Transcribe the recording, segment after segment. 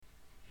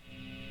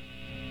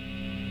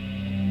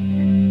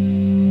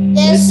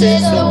This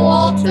is the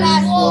Walters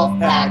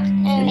Wolfpack,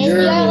 and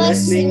you're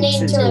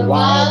listening to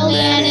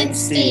Wildman and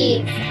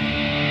Steve.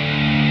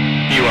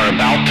 You are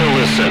about to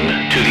listen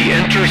to the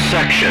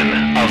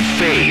intersection of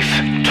faith,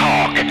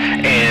 talk,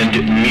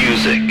 and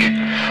music.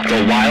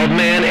 The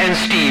Wildman and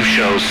Steve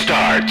Show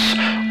starts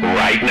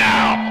right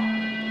now.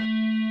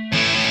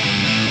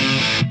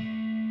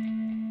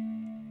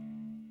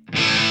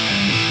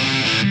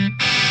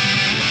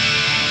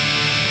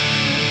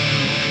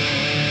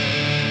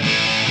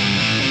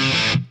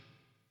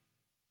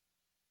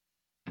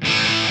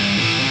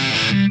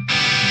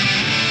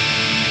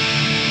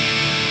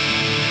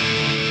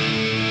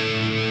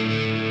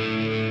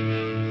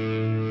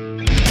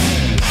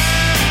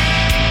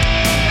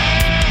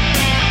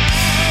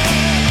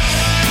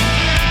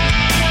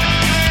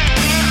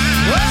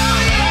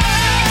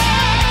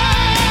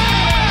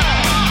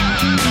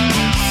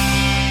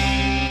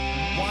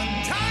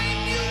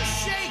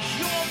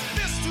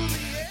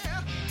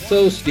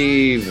 So,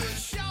 Steve,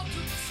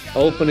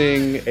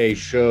 opening a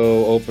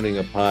show, opening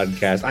a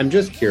podcast, I'm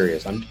just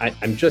curious.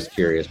 I'm just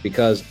curious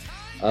because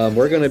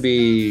we're going to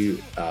be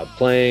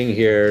playing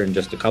here in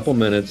just a couple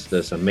minutes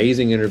this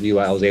amazing interview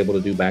I was able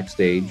to do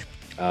backstage.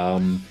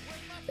 I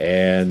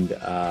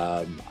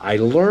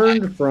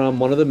learned from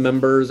one of the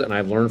members, and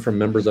I've learned from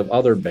members of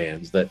other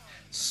bands, that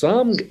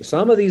some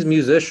of these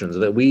musicians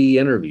that we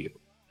interview,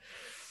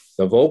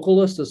 the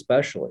vocalists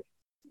especially,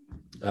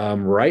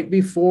 right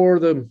before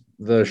the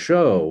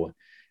show,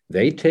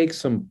 they take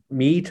some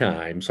me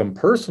time, some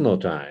personal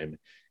time,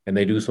 and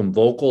they do some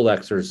vocal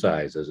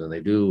exercises, and they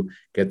do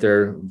get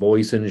their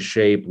voice in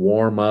shape,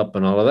 warm up,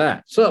 and all of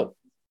that. So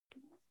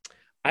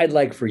I'd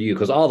like for you,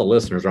 because all the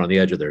listeners are on the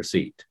edge of their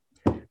seat,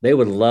 they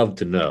would love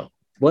to know,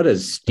 what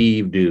does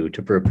Steve do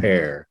to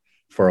prepare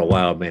for a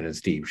Wildman and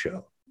Steve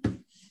show?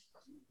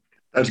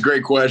 That's a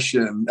great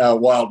question,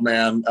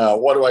 Wildman.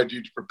 What do I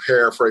do to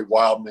prepare for a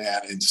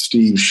Wildman and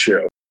Steve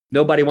show?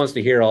 Nobody wants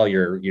to hear all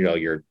your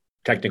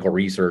technical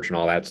research and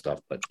all that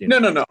stuff, but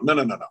No.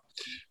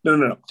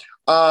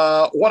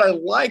 What I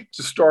like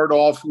to start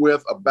off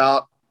with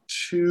about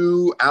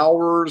 2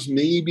 hours,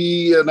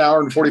 maybe an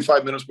hour and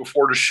 45 minutes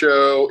before the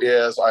show,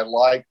 is I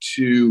like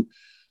to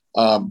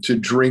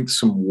drink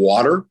some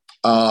water.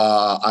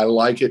 I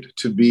like it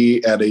to be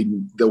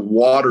the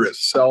water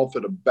itself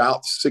at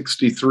about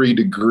 63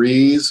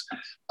 degrees,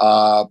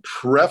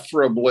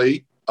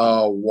 preferably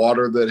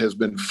water that has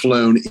been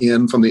flown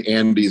in from the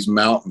Andes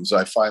Mountains.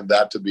 I find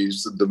that to be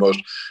the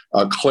most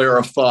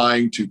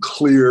clarifying to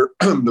clear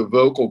the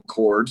vocal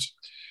cords.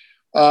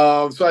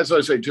 So I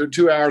say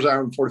 2 hours, hour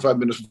and 45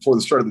 minutes before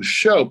the start of the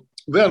show.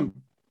 Then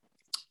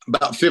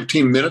about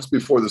 15 minutes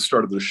before the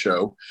start of the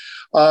show,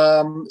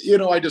 I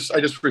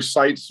just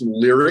recite some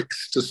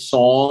lyrics to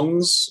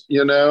songs,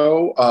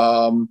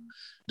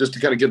 just to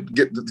kind of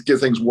get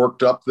things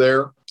worked up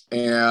there.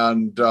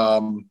 And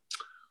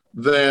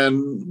then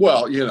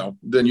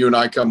you and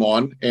I come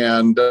on,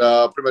 and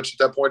pretty much at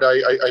that point,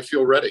 I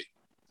feel ready.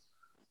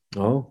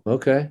 Oh,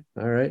 okay.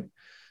 All right.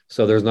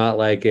 So there's not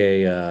like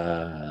any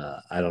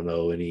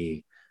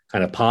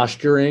kind of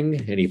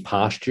posturing, any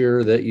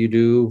posture that you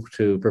do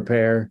to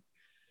prepare?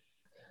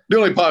 The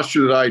only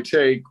posture that I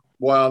take,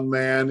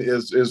 Wildman,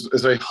 is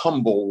a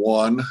humble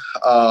one.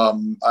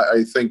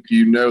 I think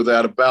you know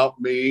that about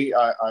me.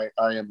 I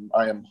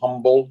am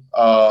humble.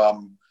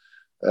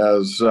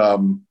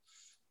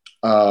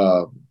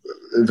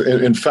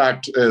 In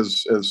fact,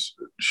 as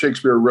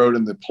Shakespeare wrote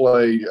in the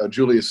play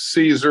Julius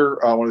Caesar,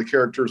 one of the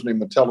characters named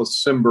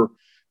Metellus Cimber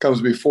comes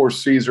before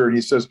Caesar, and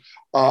he says,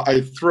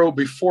 I throw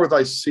before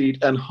thy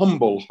seat an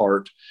humble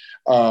heart.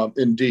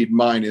 Indeed,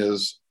 mine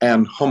is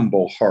an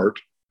humble heart.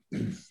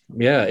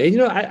 Yeah.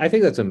 And, I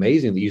think that's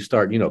amazing that you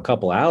start, a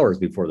couple hours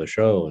before the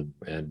show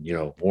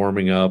and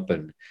warming up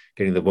and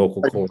getting the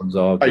vocal cords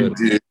all good. I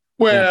did.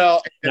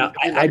 Well, now,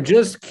 I'm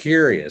just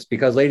curious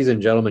because, ladies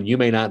and gentlemen, you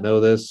may not know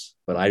this,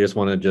 but I just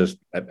want to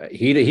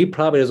he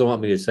probably doesn't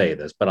want me to say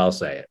this, but I'll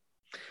say it.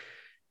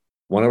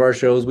 One of our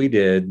shows we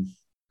did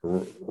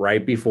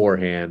right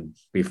beforehand,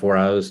 before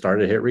I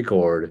started to hit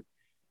record,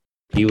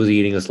 he was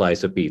eating a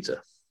slice of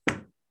pizza.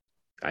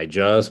 I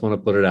just want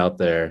to put it out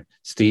there.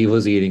 Steve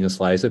was eating a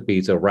slice of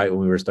pizza right when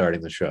we were starting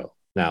the show.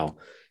 Now,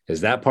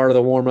 is that part of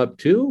the warm-up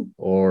too,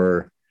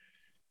 or...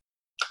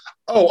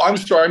 Oh, I'm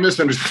sorry. I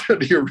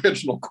misunderstood the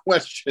original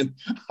question.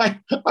 I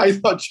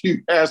thought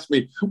you asked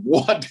me,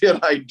 what did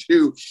I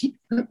do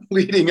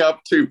leading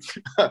up to,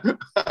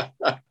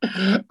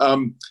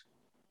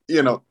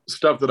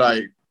 stuff that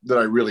I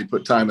really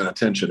put time and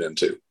attention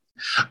into.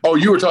 Oh,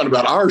 you were talking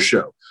about our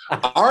show.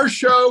 Our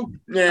show?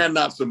 Nah,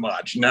 not so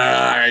much.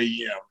 Nah,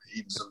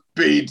 eating some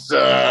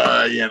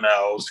pizza,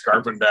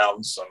 scarfing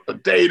down some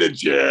potato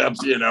chips,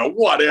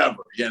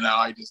 whatever.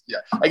 I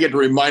get the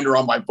reminder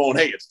on my phone,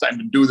 hey, it's time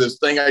to do this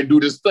thing. I do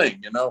this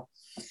thing,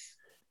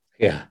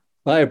 Yeah,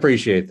 I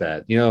appreciate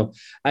that.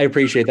 I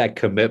appreciate that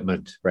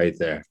commitment right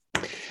there.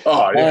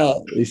 Oh,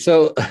 yeah.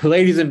 So,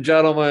 ladies and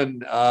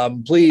gentlemen,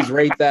 please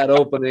rate that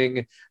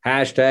opening.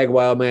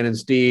 #Wildman and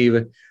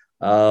Steve.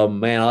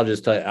 Man, I'll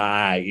just tell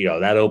you,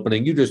 that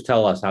opening, you just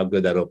tell us how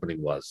good that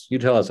opening was. You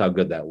tell us how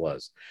good that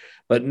was.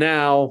 But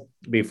now,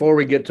 before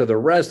we get to the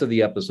rest of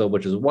the episode,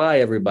 which is why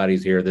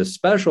everybody's here, this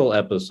special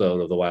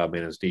episode of the Wild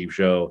Man and Steve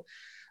Show,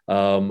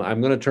 I'm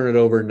going to turn it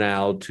over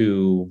now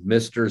to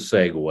Mr.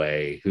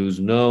 Segway, who's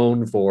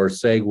known for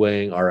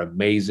segueing our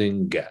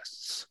amazing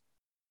guests.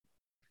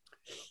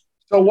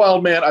 So,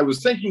 Wild Man, I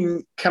was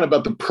thinking kind of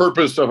about the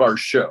purpose of our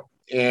show.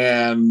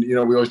 And, we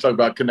always talk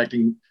about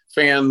connecting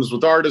fans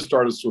with artists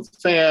with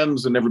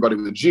fans, and everybody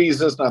with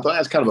Jesus. And I thought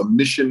that's kind of a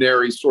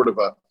missionary sort of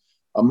a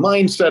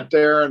mindset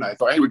there. And I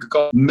thought, hey, we could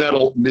call it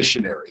Metal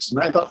Missionaries. And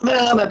I thought,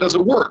 that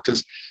doesn't work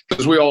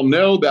because we all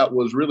know that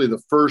was really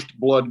the first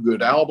Blood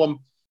Good album.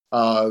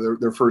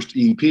 Their first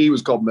EP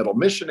was called Metal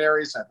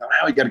Missionaries. I thought,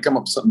 we got to come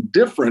up with something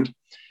different.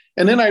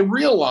 And then I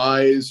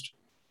realized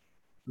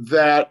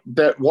that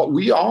what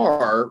we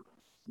are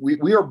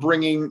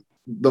bringing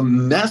the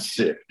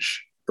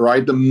message,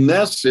 right? The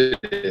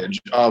message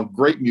of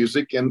great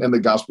music and the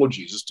gospel of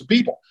Jesus to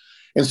people.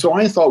 And so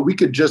I thought we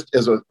could just,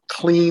 as a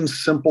clean,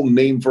 simple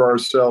name for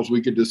ourselves,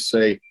 we could just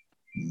say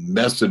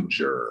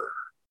Messenger.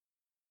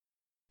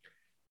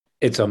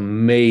 It's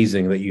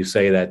amazing that you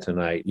say that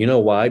tonight. You know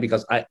why?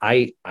 Because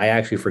I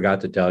actually forgot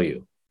to tell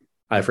you.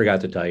 I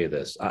forgot to tell you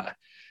this.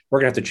 We're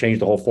going to have to change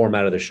the whole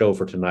format of the show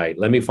for tonight.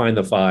 Let me find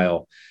the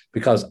file,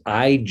 because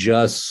I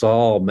just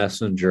saw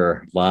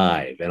Messenger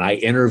live and I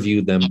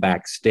interviewed them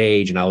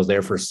backstage, and I was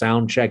there for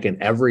sound check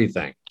and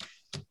everything.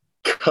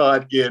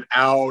 Cut it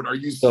out. Are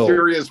you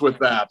serious with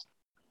that?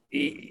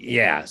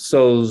 Yeah.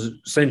 So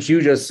since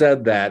you just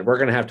said that, we're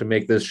going to have to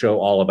make this show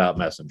all about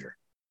Messenger.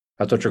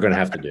 That's what you're going to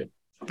have to do.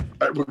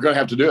 We're going to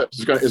have to do it.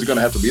 It's going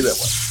to have to be that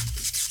way.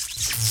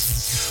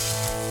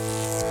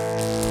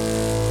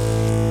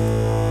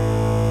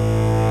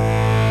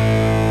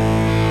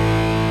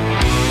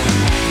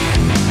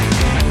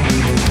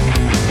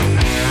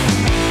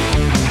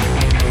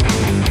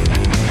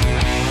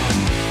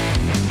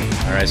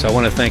 So I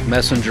want to thank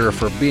Messenger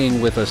for being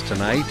with us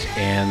tonight,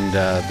 and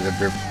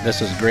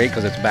this is great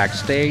because it's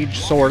backstage,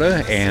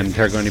 sorta, and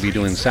they're going to be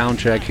doing sound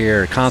check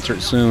here,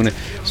 concert soon.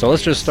 So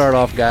let's just start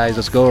off, guys.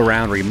 Let's go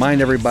around,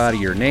 remind everybody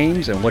your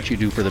names and what you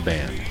do for the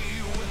band.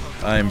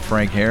 I'm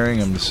Frank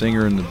Herring. I'm the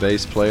singer and the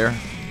bass player.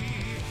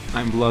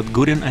 I'm Vlad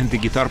Gurin. I'm the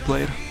guitar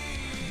player.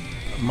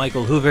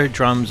 Michael Hoover,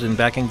 drums and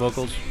backing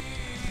vocals.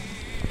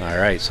 All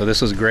right, so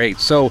this is great.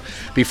 So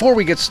before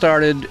we get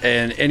started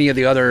and any of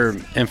the other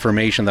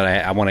information that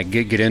I want to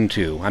get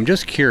into, I'm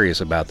just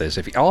curious about this.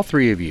 If all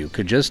three of you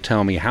could just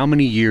tell me how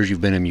many years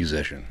you've been a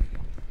musician.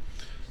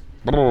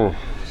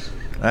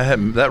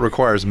 That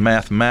requires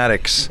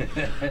mathematics.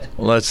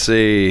 Let's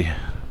see.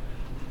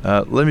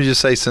 Let me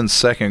just say since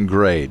second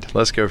grade.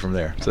 Let's go from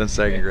there. Since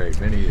second grade,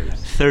 many years.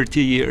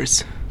 30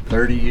 years.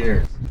 30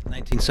 years.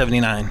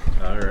 1979.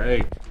 All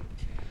right.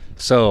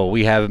 So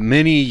we have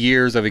many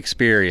years of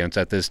experience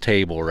at this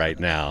table right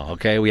now,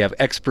 okay? We have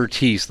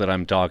expertise that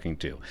I'm talking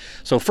to.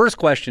 So first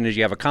question is,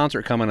 you have a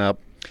concert coming up.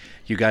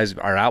 You guys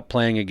are out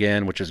playing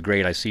again, which is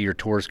great. I see your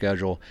tour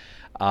schedule.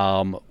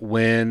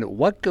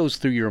 What goes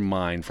through your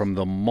mind from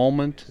the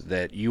moment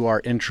that you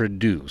are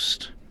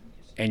introduced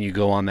and you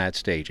go on that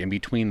stage, in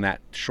between that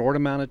short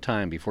amount of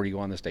time before you go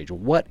on the stage?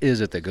 What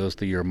is it that goes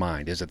through your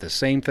mind? Is it the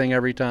same thing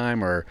every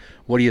time, or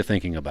what are you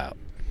thinking about?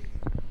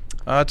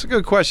 It's a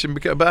good question,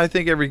 but I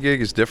think every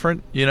gig is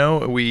different.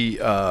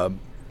 There's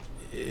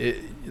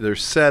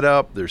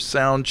setup, there's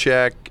sound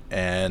check,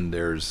 and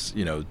there's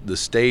the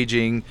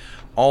staging.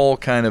 All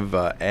kind of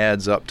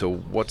adds up to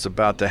what's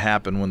about to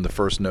happen when the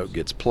first note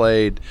gets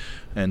played.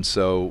 And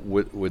so,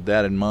 with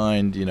that in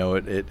mind,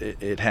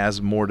 it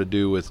has more to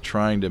do with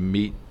trying to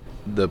meet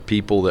the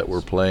people that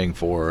we're playing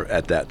for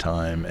at that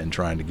time and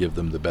trying to give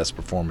them the best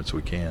performance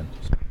we can.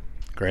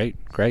 Great.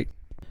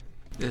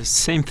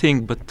 Same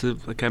thing, but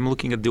I'm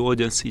looking at the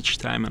audience each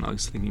time, and I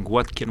was thinking,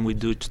 what can we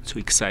do to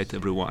excite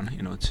everyone,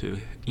 to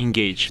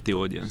engage the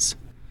audience?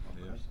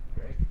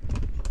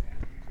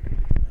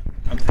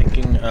 I'm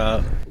thinking,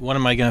 what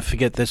am I going to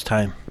forget this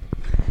time?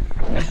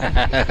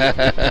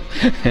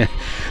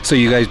 So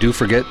you guys do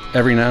forget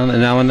every now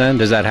and then?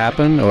 Does that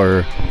happen,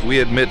 or?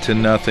 We admit to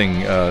nothing,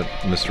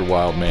 Mr.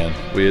 Wildman.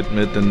 We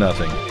admit to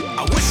nothing.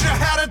 I wish I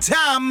had a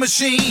time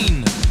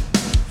machine.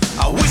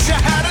 I wish I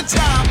had a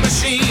time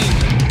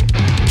machine.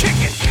 Kick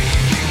it.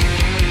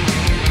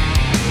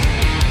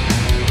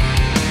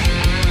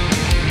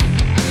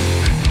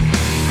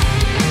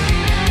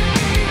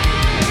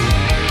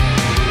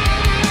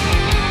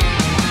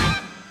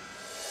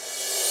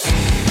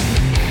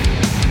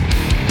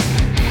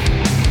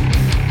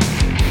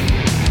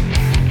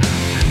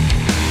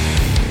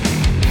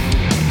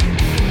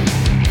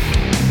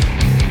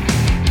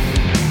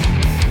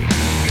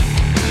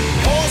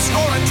 Four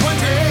score and 20,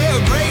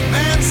 a great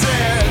man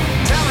said,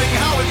 telling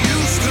how it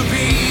used to be.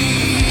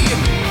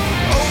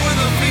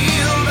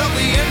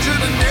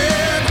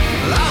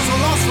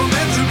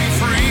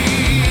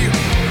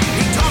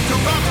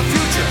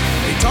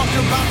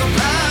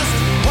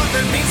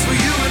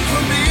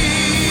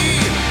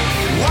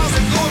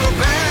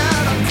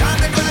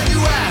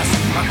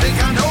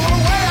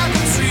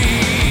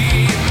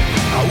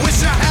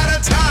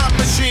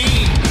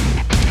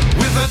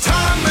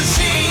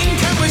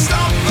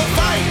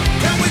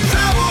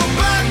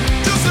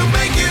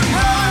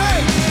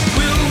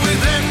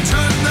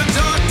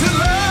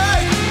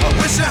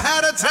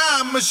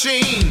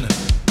 machine.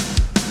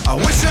 I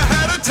wish I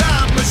had a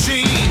time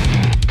machine.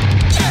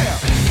 Yeah.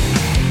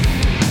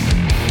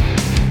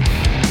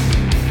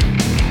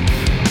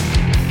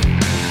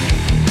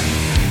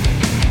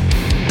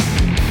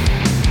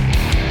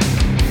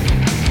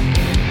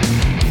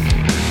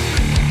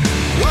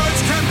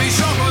 Words can be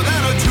sharper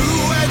than a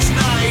two-edged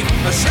knife,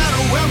 a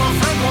shadow where my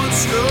friend once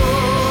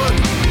stood.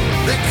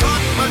 They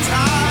cut my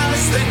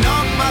ties, they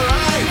numb my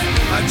life.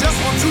 I just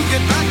want to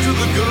get back to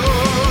the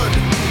good.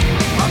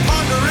 My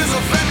partner is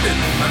offended,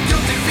 my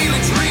guilty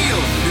feelings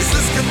real. Is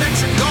this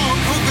connection gone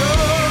for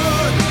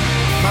good?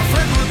 My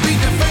friend would be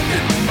defended,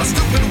 my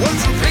stupid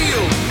words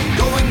repealed.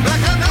 Going back,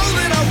 I know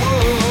that I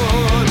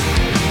would.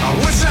 I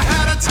wish I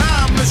had a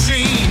time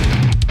machine.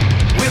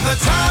 With a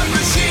time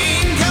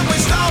machine, can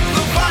we stop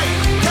the fight?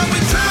 Can we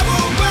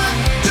travel back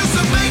just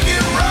to make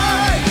it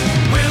right?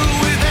 Will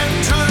we then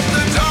turn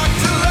the dark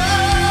to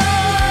light?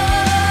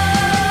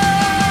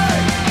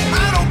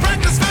 I don't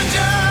practice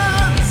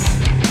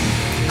vengeance,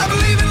 I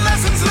believe in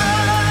lessons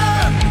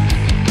learned.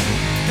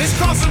 His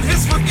cross and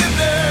his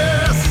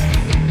forgiveness,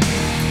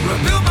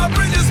 rebuild my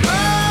bridges back.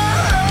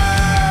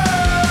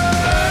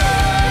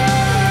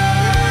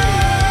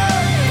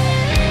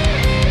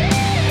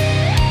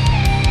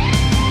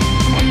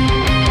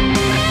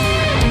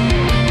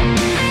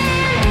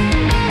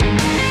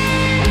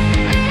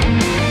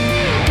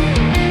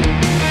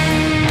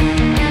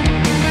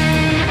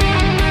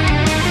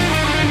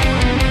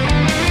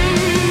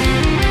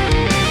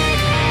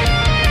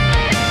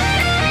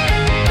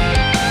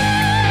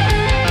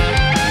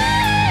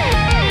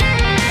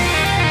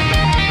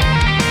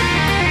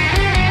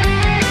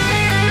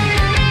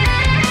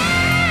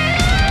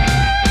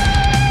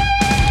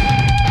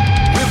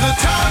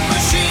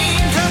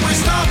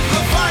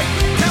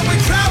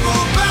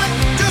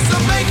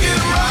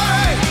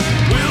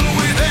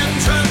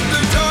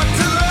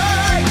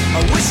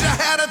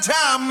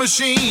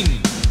 Machine.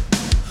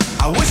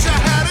 I wish I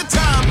had a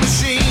time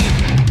machine.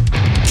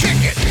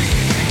 Kick it.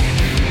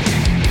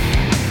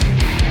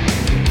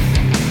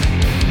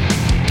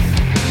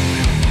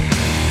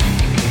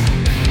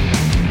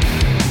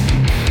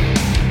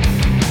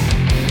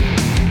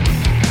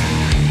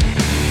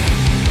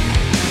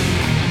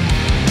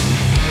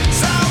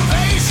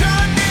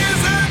 Salvation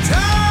is a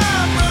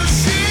time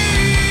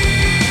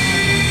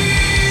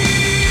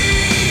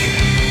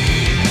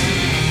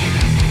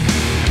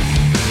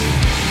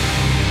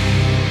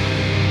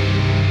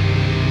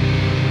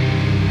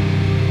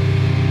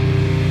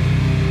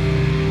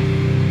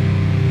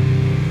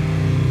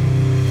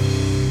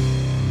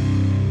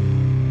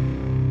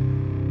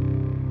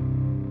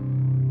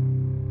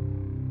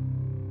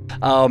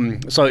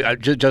So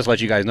just to let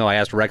you guys know, I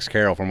asked Rex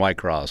Carroll from White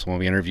Cross when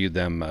we interviewed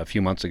them a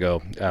few months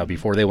ago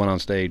before they went on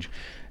stage.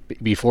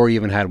 Before he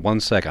even had 1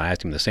 second, I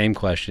asked him the same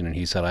question, and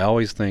he said, "I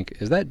always think,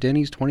 is that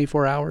Denny's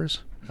 24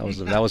 hours?"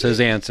 That was his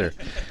answer.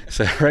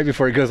 So right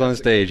before he goes on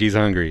stage, he's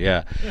hungry.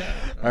 Yeah.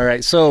 All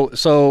right.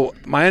 So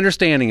my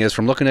understanding is,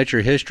 from looking at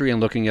your history and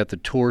looking at the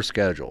tour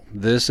schedule,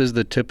 this is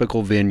the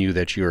typical venue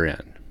that you're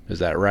in. Is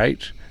that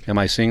right? Am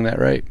I seeing that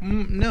right?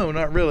 No,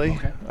 not really.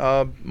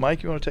 Okay.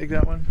 Mike, you want to take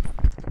that one?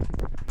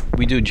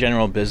 We do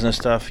general business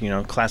stuff,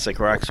 classic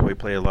rock, so we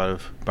play a lot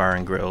of bar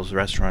and grills,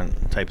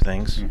 restaurant type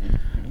things.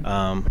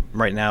 Mm-hmm.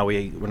 Right now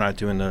we're not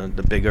doing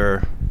the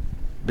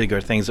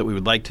bigger things that we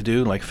would like to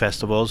do, like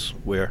festivals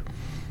where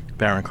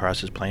Barren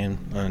Cross is playing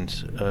in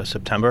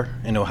September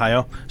in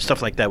Ohio.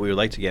 Stuff like that we would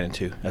like to get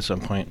into at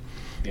some point.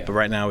 Yeah. But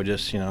right now we're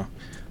just,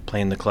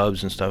 playing the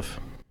clubs and stuff.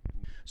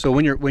 So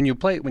when you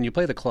play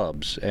the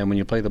clubs and when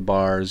you play the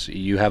bars,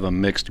 you have a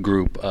mixed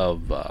group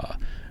of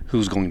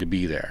who's going to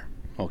be there.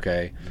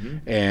 Okay, mm-hmm.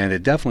 And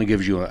it definitely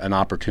gives you an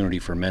opportunity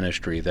for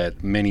ministry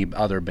that many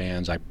other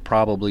bands I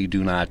probably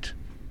do not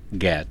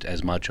get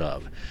as much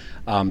of.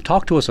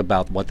 Talk to us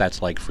about what that's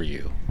like for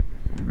you.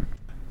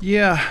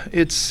 Yeah,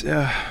 it's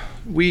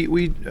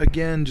we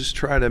again just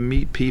try to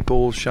meet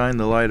people, shine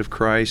the light of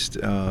Christ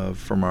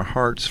from our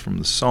hearts, from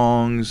the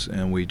songs,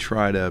 and we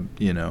try to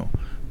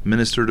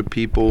minister to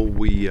people.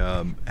 We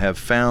have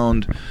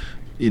found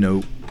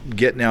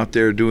getting out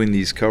there doing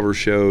these cover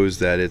shows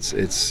that it's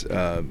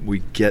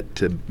we get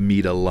to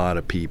meet a lot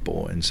of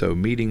people, and so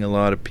meeting a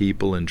lot of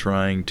people and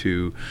trying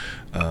to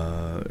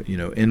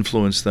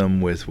influence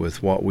them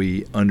with what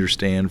we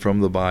understand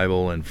from the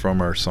Bible and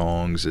from our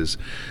songs is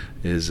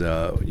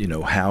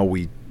how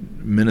we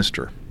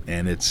minister.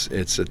 And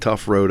it's a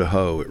tough row to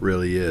hoe. It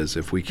really is.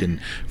 If we can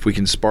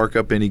spark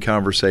up any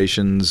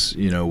conversations,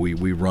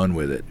 we run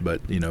with it.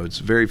 But it's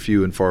very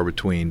few and far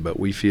between. But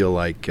we feel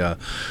like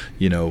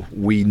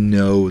we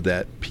know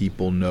that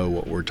people know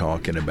what we're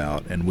talking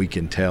about, and we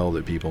can tell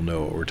that people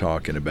know what we're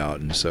talking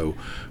about. And so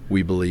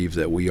we believe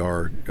that we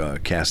are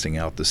casting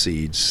out the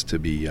seeds to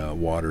be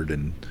watered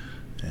and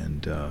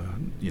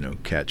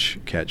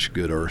catch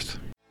good earth.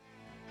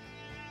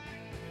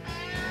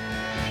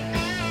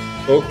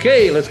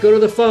 Okay, let's go to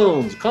the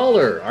phones.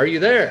 Caller, are you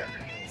there?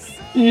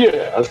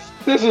 Yes,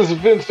 this is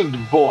Vincent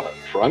Vaughn up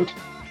front.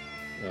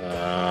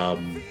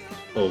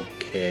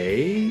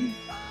 Okay.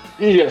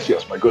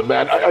 Yes, my good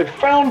man. I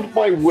found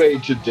my way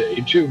today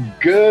to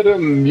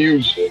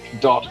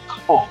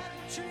GerdaMusic.com.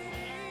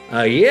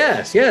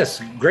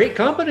 Yes, great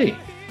company.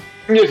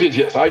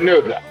 Yes, I know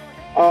that.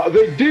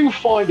 They do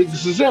find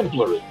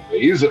exemplary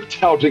ways of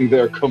touting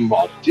their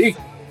commodity.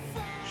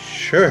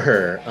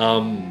 Sure,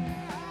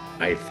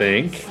 I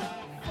think.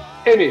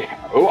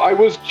 Anyhow, I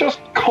was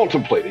just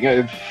contemplating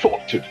a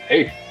thought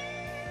today.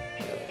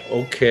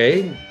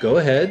 Okay, go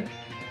ahead.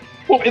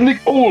 Well, in the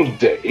old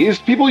days,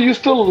 people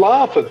used to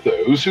laugh at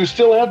those who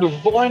still had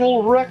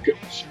vinyl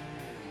records.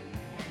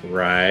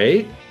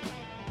 Right.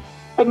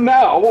 And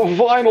now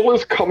vinyl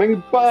is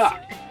coming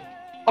back.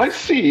 I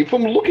see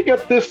from looking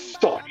at this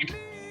site.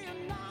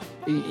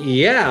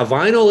 Yeah,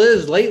 vinyl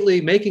is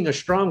lately making a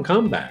strong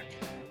comeback.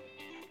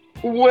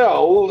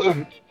 Well,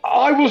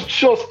 I was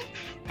just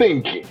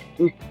thinking.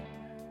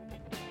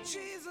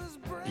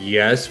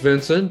 Yes,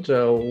 Vincent.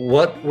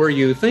 What were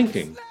you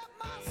thinking?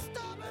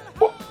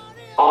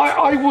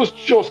 I was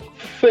just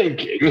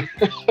thinking.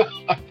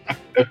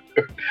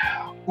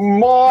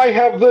 My,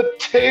 have the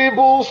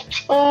tables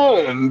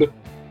turned.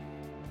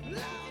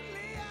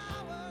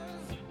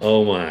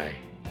 Oh my.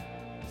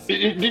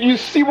 You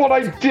see what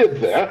I did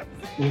there?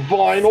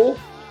 Vinyl,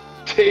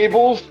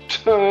 tables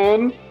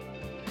turn,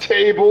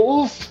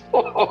 tables.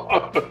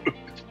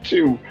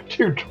 too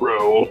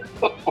droll.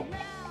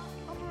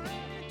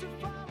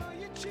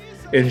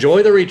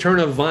 Enjoy the return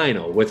of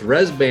vinyl with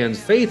Rezband's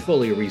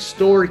faithfully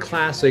restored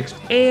classics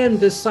and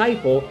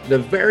Disciple the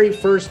very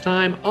first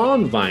time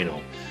on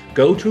vinyl.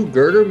 Go to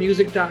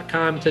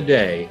GerdaMusic.com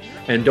today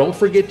and don't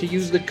forget to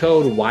use the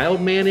code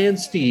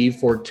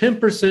WildmanandSteve for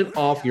 10%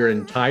 off your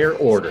entire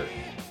order.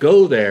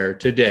 Go there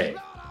today.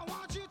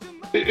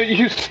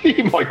 You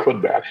see, my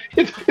good man,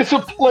 it's a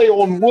play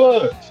on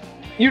words.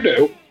 You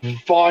know,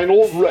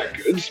 vinyl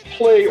records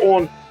play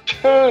on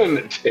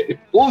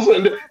turntables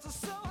and...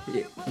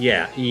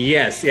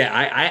 Yes,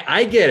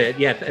 I get it.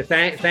 Yeah,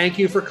 thank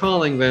you for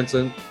calling,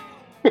 Vincent.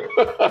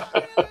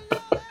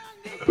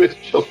 It's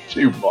just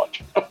too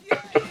much.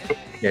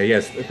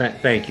 Yes,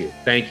 thank you.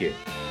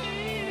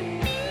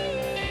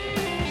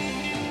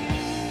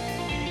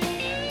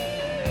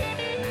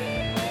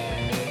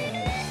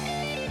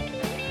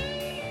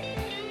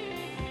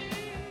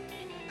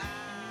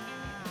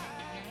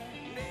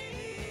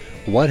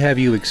 What have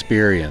you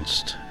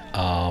experienced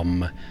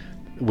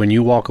when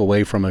you walk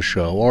away from a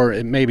show,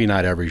 or maybe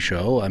not every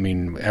show? I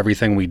mean,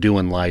 everything we do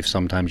in life,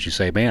 sometimes you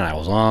say, man, I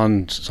was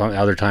on. Some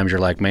other times you're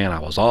like, man, I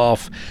was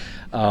off.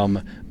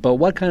 But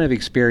what kind of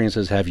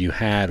experiences have you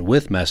had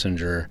with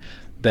Messenger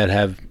that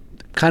have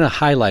kind of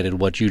highlighted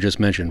what you just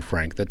mentioned,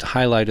 Frank, that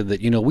highlighted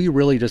that, we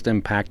really just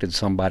impacted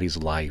somebody's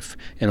life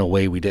in a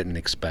way we didn't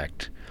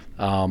expect?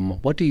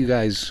 What do you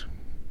guys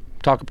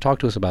talk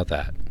to us about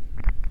that?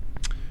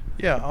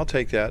 Yeah, I'll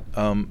take that.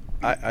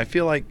 I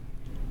feel like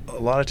a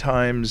lot of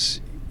times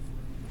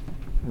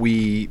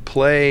we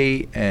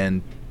play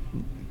and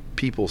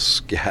people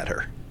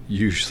scatter.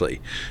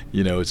 Usually,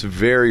 it's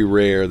very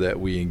rare that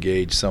we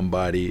engage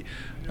somebody.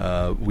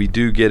 We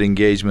do get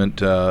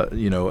engagement,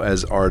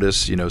 as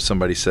artists.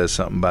 Somebody says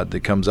something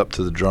that comes up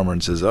to the drummer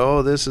and says,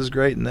 "Oh, this is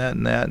great," and that,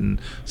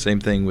 and same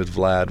thing with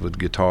Vlad with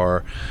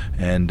guitar,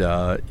 and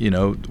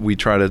we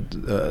try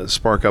to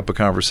spark up a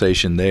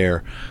conversation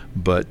there,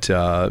 but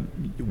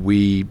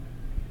we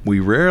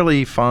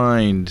rarely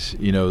find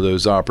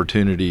those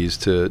opportunities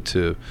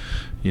to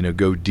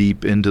go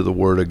deep into the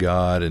Word of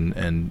God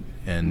and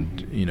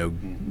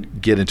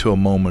get into a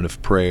moment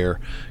of prayer,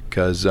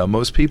 because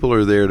most people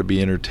are there to be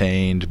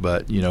entertained,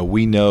 but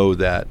we know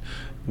that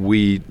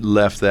we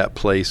left that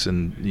place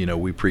and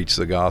we preached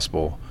the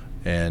gospel,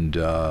 and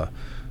there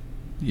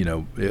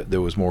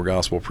was more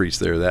gospel preached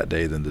there that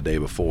day than the day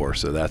before.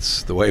 So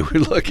that's the way we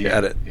look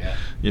at it. Yeah.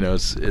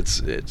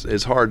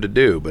 It's hard to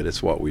do, but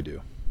it's what we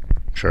do.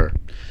 Sure.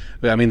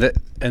 I mean,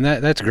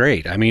 that's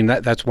great. I mean,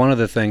 that's one of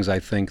the things I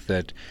think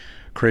that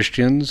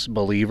Christians,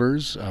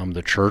 believers,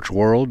 the church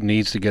world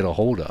needs to get a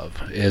hold of,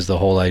 is the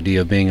whole idea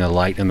of being a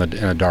light in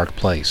a dark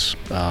place,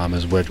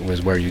 is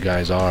where you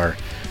guys are.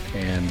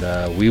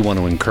 And we want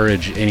to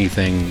encourage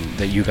anything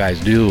that you guys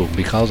do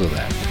because of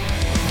that.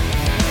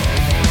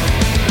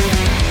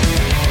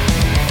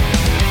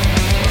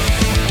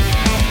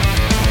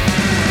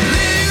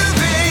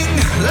 Living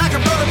like a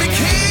brother be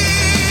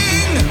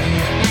king,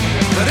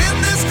 but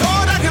in this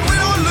court I can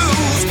win or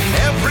lose.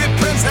 Every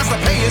prince has to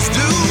pay his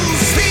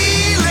dues.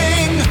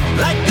 Feeling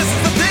like this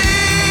is the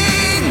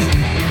thing,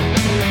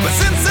 but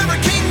since every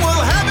king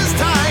will have his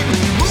time,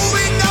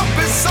 moving up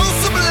is so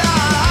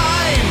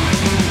sublime.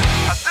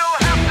 I still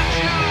have to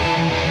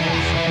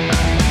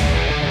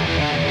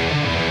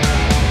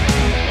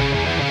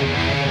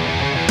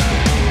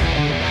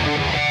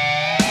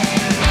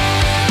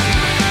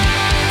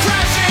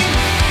crashing,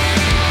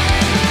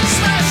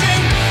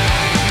 smashing,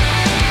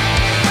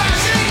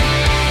 crashing.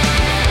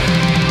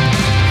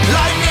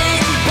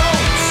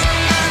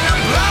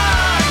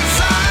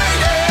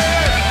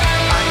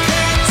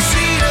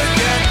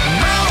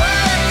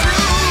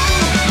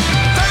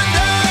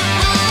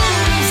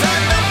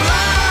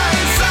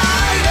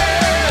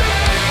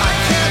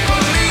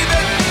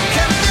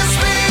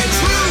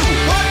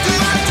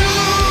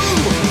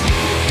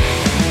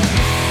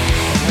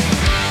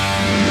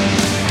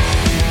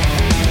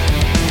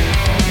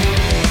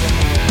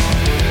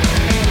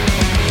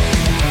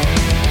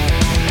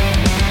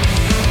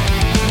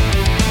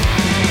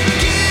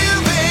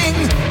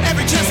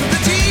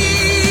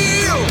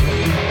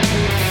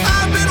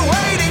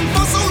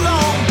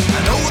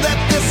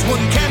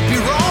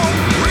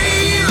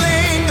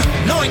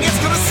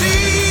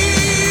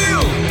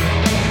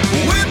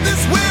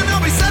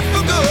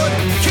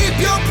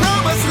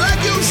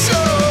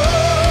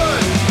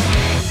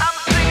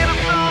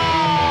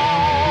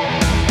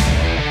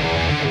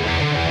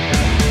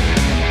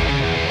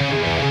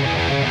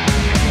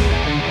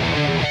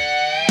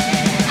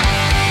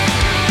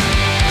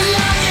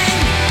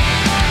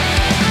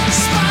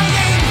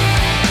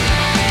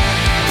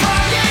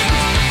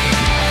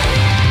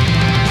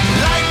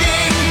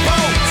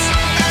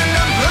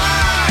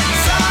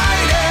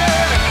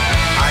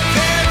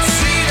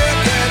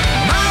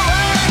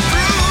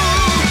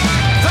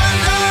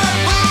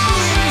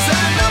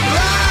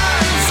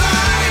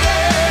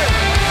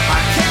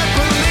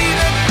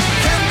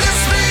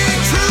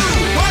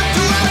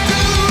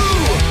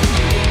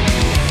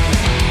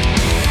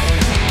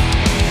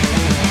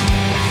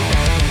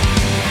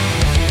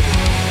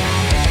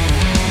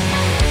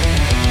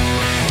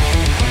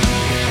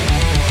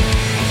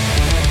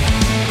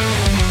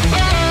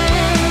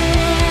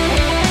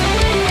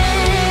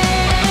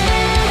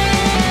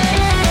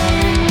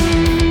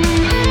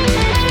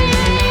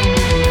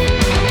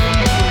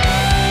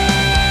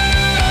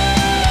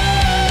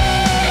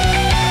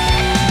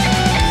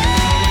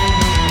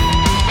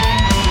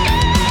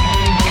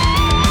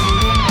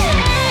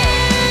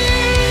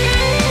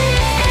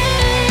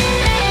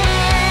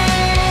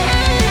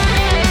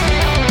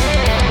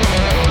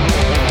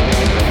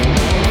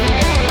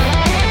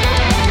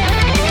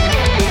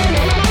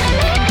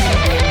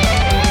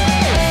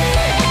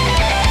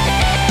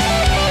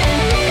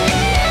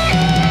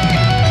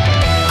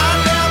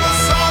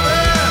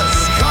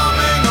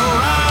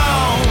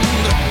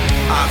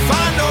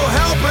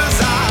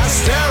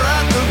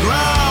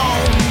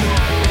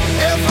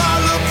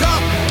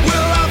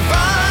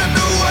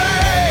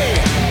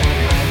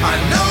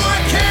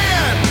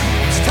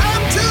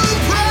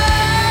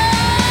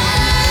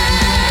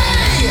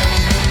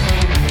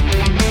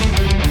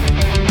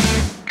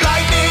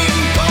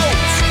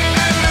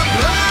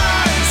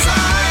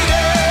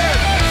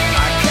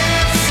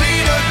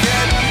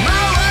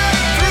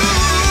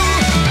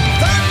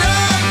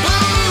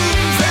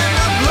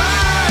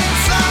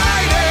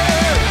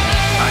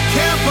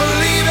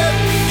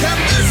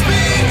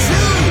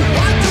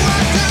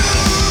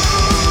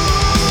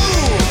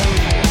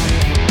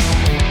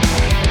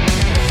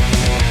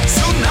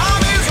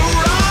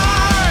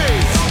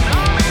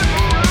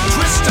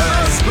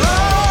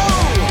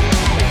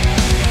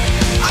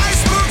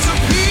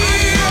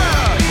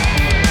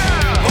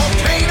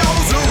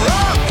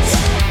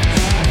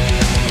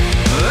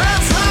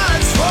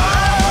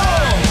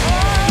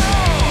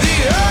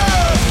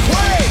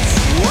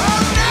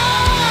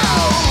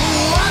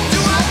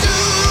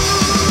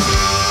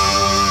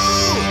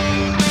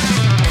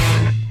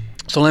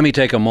 So let me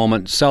take a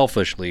moment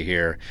selfishly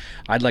here.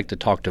 I'd like to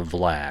talk to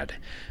Vlad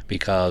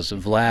because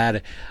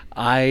Vlad,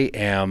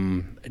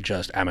 I'm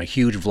a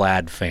huge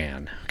Vlad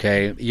fan.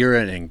 Okay, you're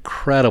an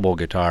incredible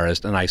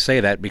guitarist, and I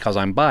say that because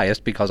I'm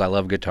biased, because I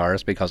love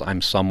guitarists, because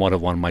I'm somewhat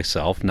of one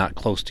myself, not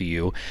close to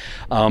you.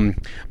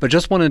 But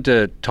just wanted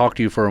to talk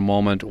to you for a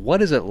moment.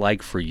 What is it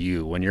like for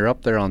you when you're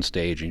up there on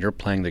stage and you're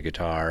playing the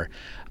guitar?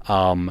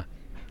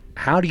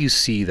 How do you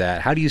see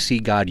that? How do you see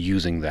God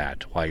using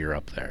that while you're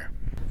up there?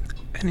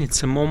 And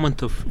it's a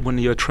moment of when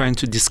you're trying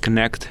to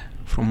disconnect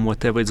from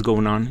whatever is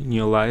going on in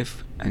your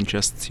life and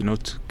just, to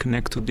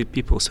connect with the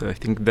people. So I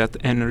think that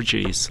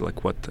energy is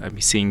like what I'm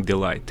seeing the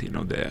light,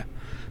 there.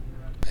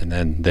 And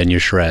then you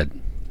shred,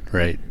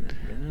 right?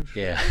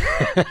 Yeah.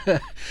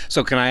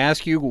 So can I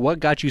ask you, what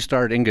got you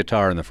started in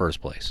guitar in the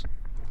first place?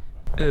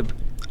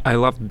 I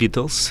loved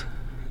Beatles,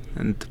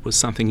 and it was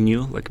something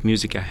new, like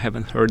music I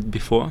haven't heard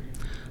before.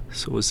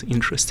 So it was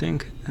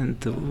interesting,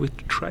 and we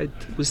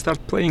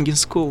started playing in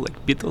school,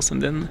 like Beatles, and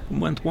then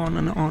went on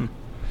and on.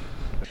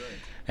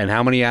 And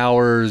how many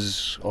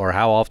hours, or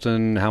how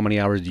many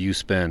hours do you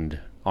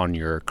spend on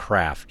your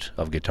craft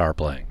of guitar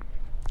playing?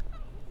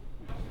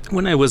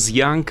 When I was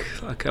young,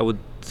 like I would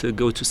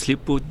go to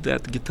sleep with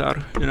that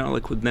guitar,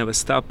 would never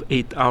stop,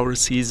 8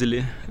 hours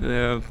easily.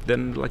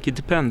 Then, it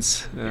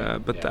depends.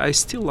 But I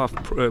still love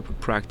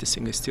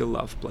practicing. I still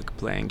love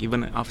playing,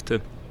 even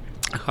after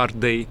a hard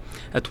day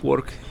at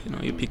work.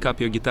 You pick up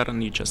your guitar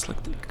and you just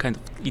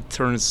it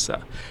turns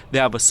the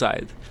other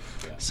side.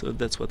 So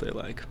that's what I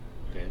like.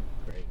 Okay,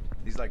 great.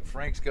 He's like,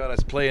 Frank's got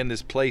us playing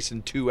this place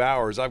in 2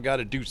 hours. I've got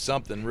to do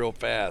something real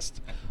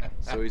fast.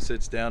 So he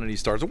sits down and he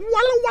starts.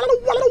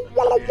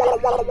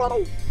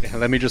 Yeah,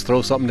 let me just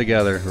throw something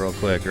together real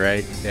quick,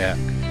 right? Yeah.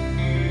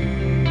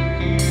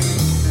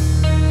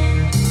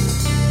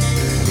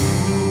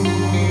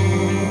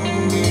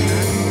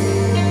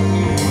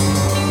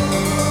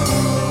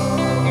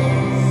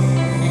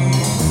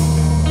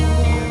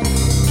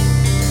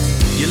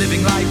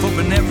 Life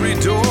open every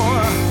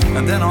door,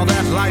 and then all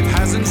that life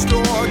has in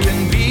store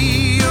can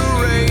be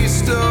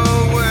erased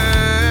away.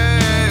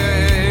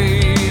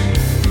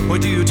 Where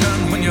do you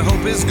turn when your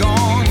hope is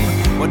gone?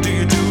 What do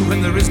you do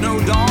when there is no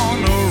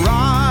dawn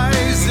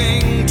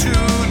arising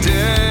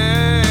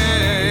today?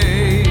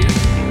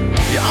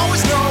 You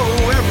always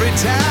know every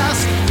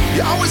task,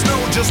 you always know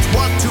just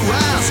what to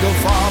ask. A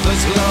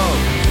father's love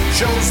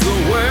shows the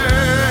way,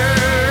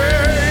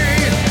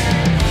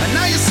 and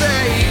now you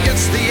say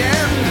it's the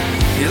end.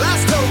 Your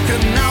last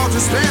token now to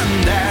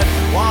spend that.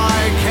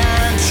 Why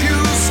can't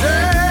you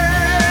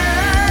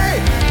stay?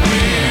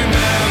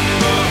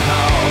 Remember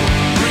how,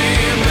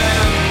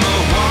 remember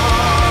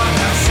what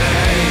I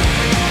say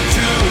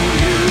to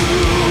you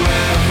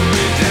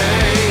every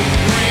day.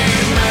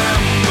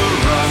 Remember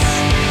us,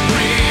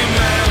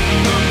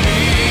 remember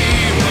me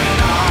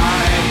when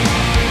I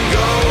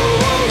go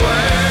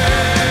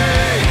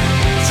away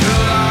to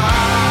life.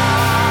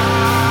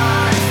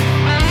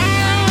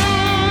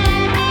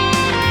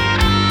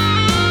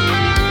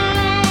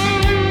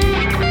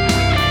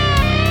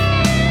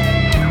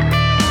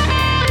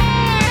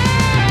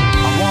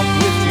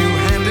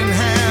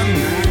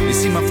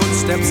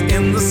 Steps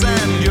in the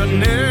sand, you're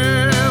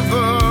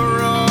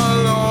never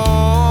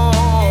alone.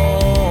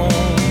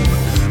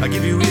 I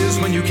give you ears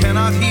when you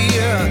cannot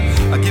hear,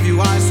 I give you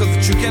eyes so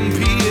that you can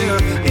peer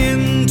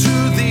into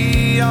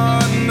the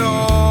unknown.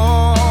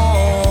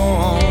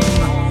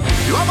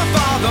 You are my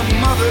father,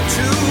 mother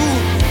too.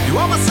 You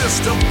are my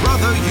sister,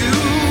 brother. You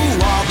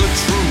are the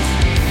truth,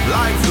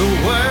 like the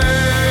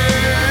way.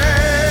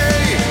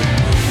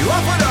 You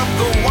offered up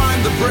the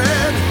wine, the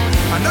bread.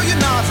 I know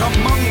you're not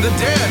among the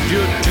dead.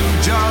 You do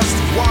just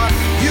what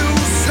you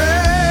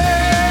say.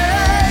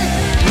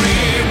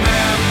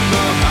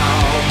 Remember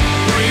how,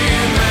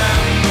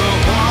 remember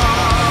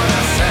what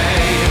I say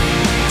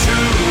to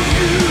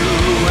you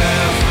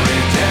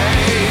every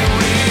day.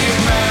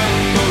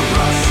 Remember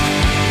us,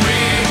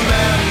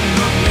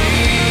 remember me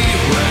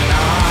when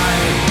I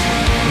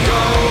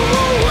go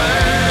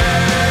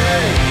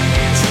away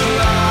to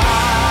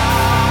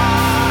life.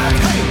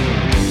 Hey!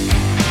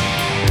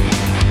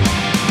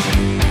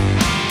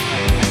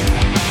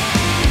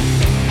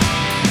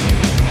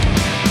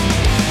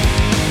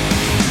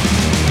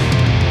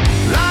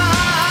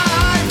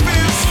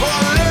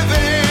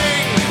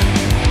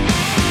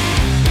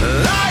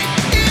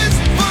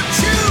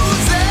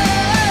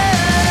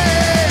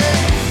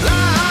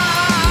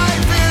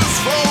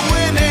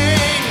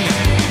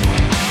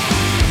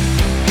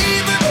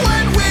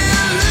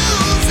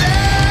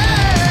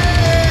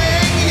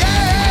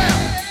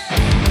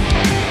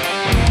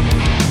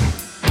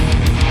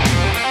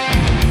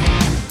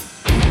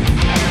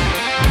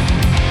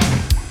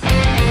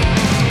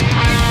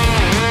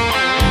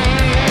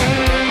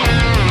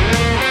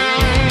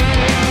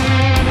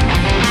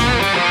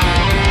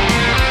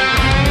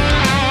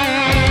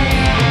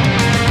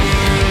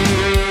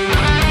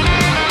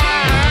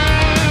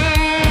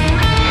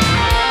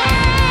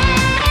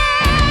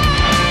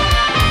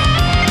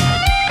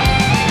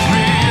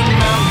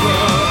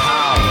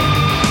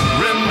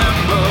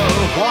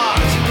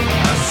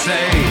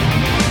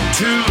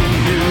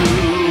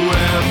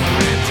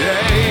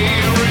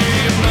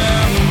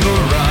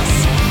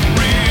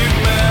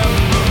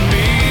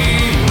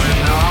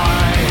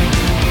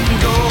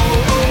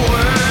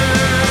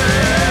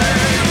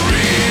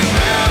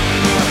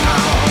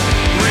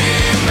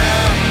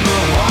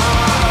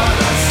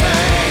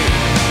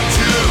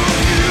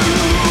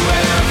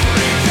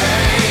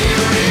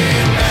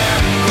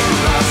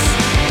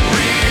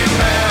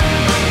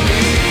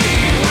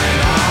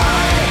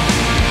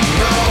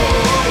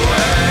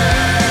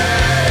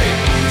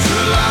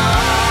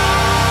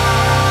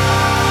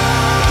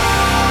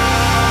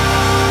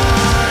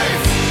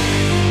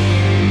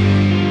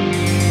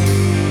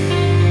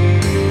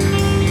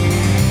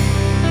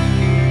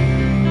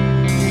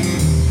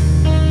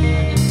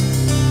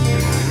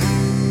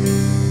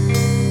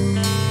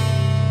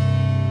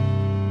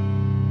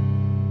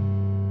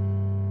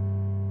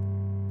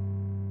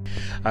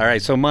 All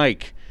right, so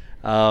Mike,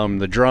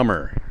 the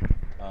drummer,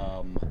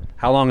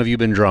 how long have you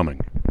been drumming?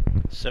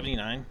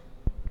 79.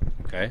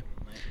 Okay.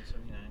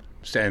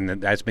 1979.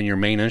 And that's been your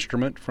main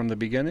instrument from the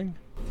beginning?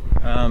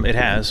 It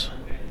has.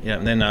 Yeah,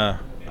 and then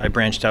I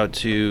branched out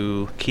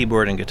to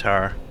keyboard and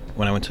guitar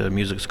when I went to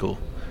music school.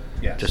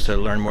 Yes. Just to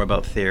learn more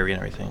about theory and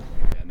everything.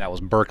 And that was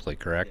Berkeley,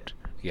 correct?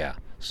 Yeah.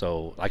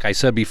 So, like I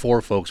said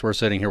before, folks, we're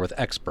sitting here with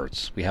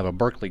experts. We have a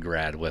Berkeley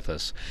grad with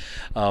us.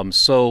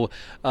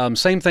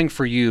 Same thing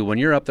for you. When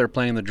you're up there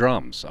playing the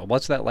drums,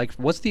 what's that like?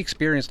 What's the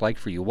experience like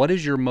for you? What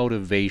is your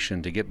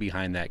motivation to get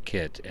behind that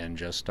kit and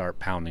just start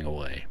pounding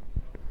away?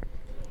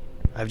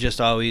 I've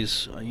just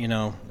always,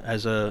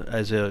 as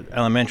a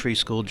elementary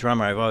school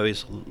drummer, I've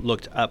always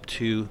looked up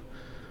to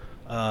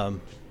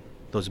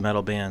those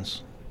metal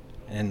bands,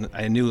 and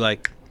I knew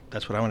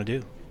that's what I want to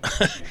do,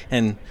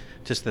 and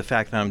just the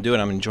fact that I'm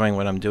enjoying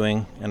what I'm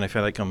doing, and I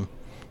feel like I'm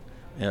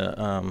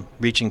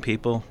reaching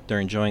people.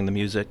 They're enjoying the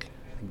music,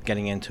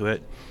 getting into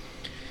it,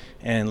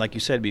 and like you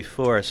said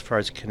before, as far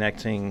as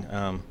connecting,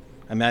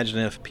 imagine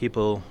if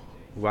people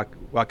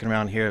walking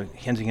around here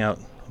handing out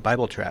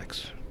Bible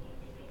tracts.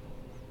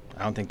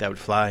 I don't think that would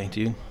fly, do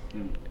you?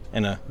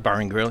 In a bar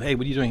and grill. Hey,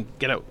 what are you doing?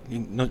 Get out!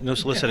 No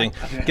soliciting.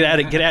 Get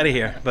out of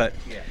here! But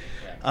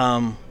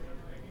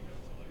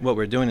what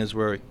we're doing is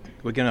we're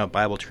giving out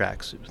Bible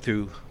tracts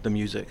through the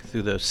music,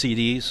 through the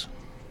CDs.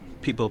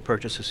 People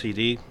purchase a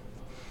CD.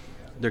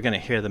 They're going to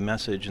hear the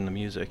message in the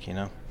music.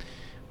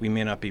 We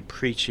may not be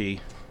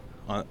preachy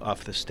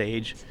off the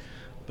stage,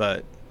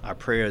 but our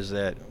prayer is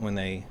that when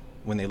they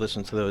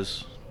listen to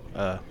those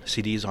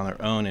CDs on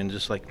their own and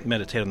just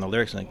meditate on the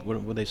lyrics, and what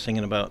are they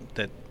singing about,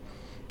 that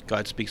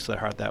God speaks to their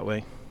heart that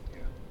way.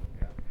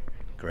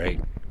 Great.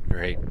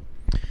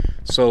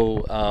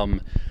 So,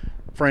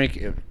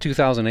 Frank,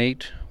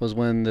 2008 was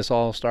when this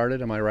all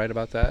started. Am I right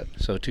about that?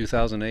 So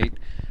 2008,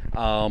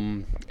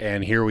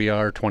 and here we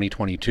are,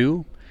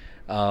 2022.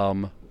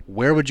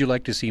 Where would you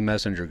like to see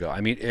Messenger go? I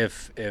mean,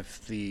 if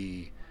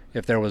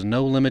there was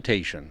no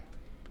limitation,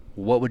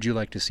 what would you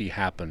like to see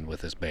happen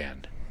with this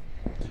band?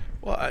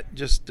 Well,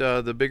 just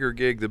the bigger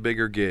gig.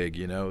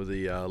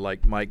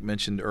 Like Mike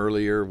mentioned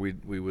earlier,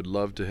 we would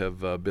love to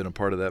have been a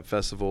part of that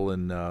festival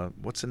in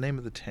what's the name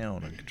of the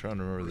town? I'm trying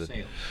to remember.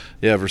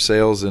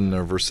 Versailles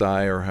in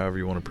Versailles, or however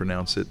you want to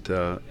pronounce it,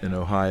 in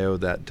Ohio.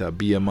 That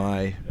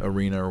BMI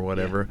arena or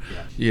whatever.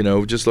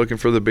 Yeah. Just looking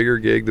for the bigger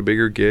gig.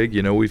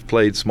 We've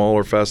played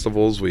smaller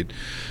festivals. We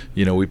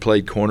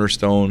played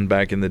Cornerstone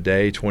back in the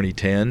day,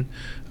 2010.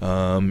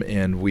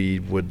 And we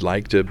would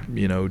like to,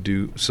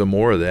 do some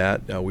more of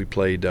that. We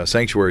played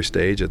Sanctuary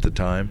Stage at the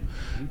time,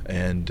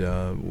 and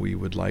we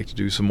would like to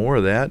do some more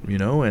of that,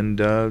 and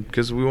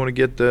because we want to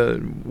get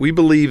we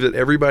believe that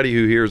everybody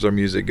who hears our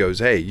music goes,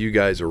 hey, you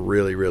guys are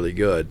really, really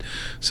good.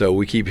 So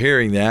we keep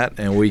hearing that,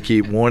 and we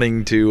keep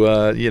wanting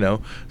to,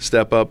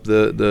 step up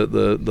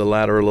the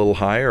ladder a little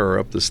higher, or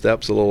up the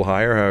steps a little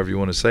higher, however you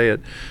want to say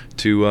it,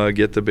 to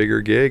get the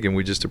bigger gig. And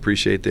we just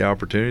appreciate the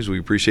opportunities. We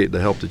appreciate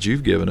the help that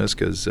you've given us,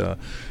 because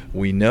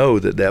we know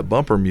that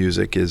bumper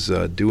music is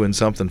doing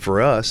something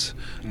for us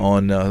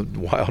on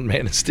Wild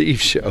Man and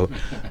Steve show.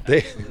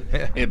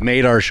 It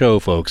made our show,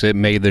 folks. It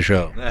made the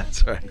show.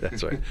 That's right.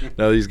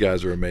 No, these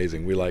guys are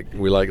amazing. We like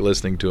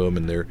listening to them,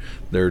 and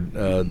they're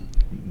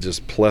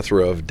just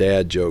plethora of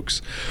dad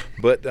jokes.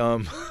 But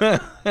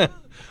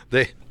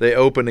they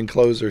open and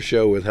close their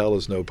show with "Hell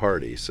Is No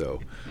Party,"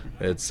 so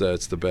it's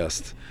the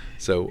best.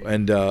 So,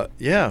 and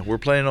we're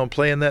planning on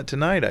playing that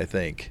tonight, I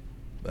think.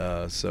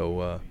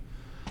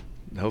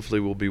 Hopefully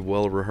we'll be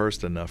well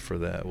rehearsed enough for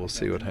that. We'll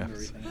see what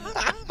happens.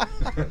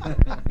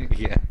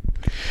 Yeah.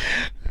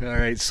 All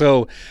right.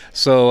 So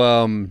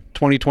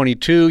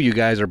 2022, you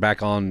guys are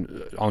back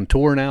on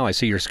tour now. I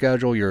see your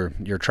schedule.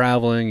 You're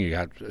traveling. You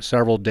got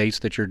several dates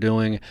that you're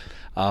doing.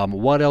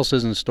 What else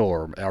is in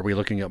store? Are we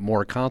looking at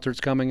more concerts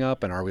coming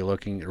up, and are we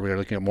looking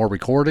at more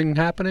recording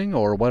happening,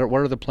 or what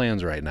are the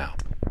plans right now?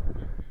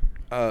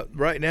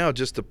 Right now,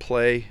 just to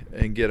play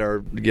and get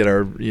our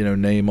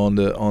name on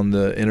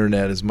the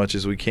internet as much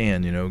as we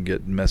can.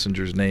 Get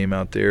Messenger's name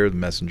out there,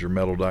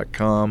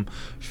 messengermetal.com,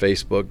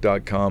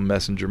 facebook.com,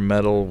 Messenger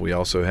Metal. We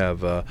also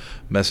have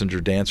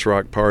Messenger Dance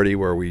Rock Party,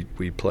 where we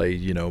play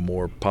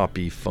more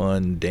poppy,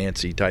 fun,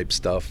 dancey type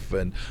stuff.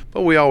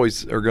 But we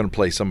always are going to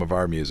play some of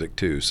our music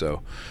too.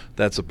 So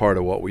that's a part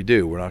of what we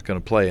do. We're not going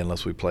to play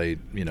unless we play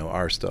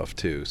our stuff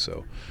too.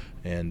 So.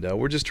 And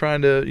we're just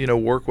trying to,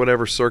 work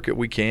whatever circuit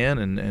we can,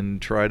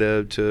 and try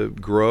to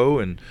grow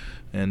and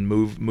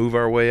move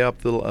our way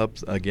up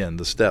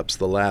the steps,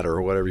 the ladder,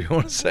 or whatever you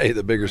want to say,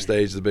 the bigger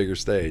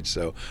stage.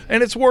 So,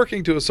 and it's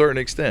working to a certain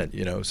extent,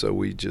 So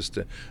we just,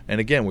 and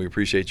again, we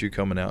appreciate you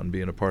coming out and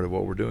being a part of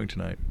what we're doing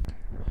tonight.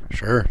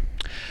 Sure.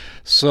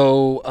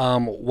 So,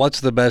 what's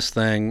the best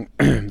thing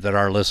that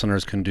our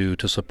listeners can do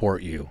to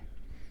support you?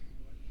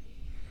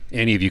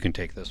 Any of you can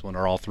take this one,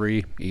 or all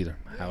three, either,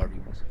 however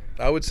you want to say.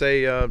 I would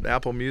say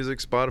Apple Music,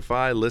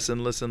 Spotify, listen,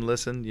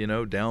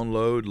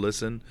 download,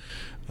 listen.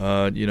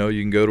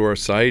 You can go to our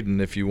site,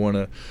 and if you want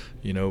to,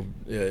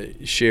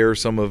 share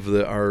some of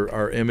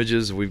our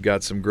images, we've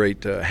got some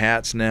great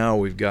hats now.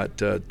 We've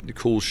got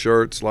cool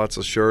shirts, lots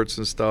of shirts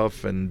and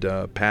stuff, and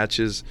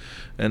patches,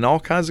 and all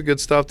kinds of good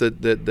stuff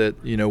that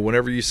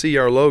whenever you see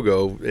our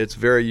logo, it's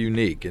very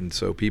unique, and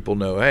so people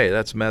know, hey,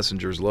 that's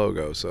Messenger's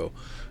logo. So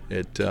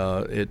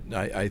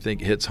I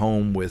think hits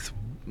home with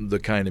the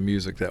kind of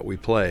music that we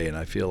play, and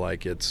I feel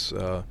like it's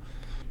gonna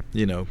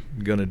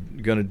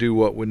do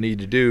what we need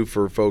to do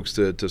for folks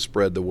to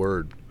spread the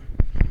word.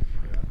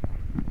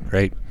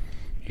 Great.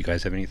 You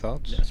guys have any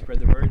thoughts? Yeah, spread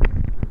the word.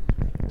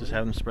 Just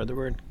have them spread the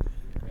word.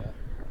 Yeah.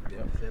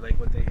 If they like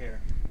what they hear.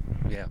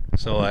 Yeah.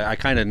 So I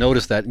kind of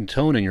noticed that in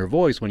tone in your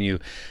voice when you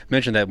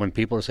mentioned that when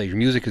people say your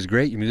music is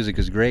great,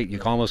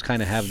 you almost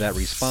kind of have that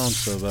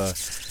response of,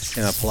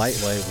 in a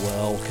polite way,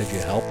 well, could you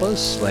help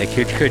us? Like,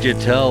 could you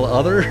tell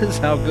others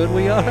how good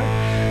we are?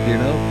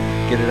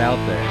 Get it out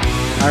there.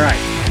 All right.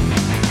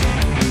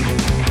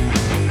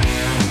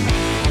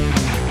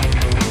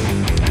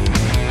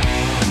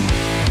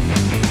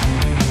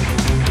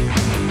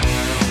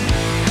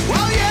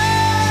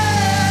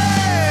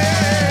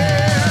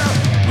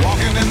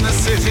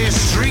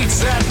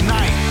 Streets at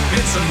night,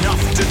 it's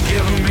enough to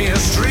give me a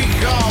streak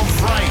of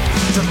fright.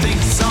 To think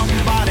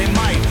somebody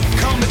might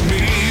come at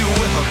me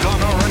with a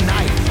gun or a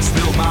knife,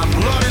 spill my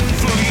blood and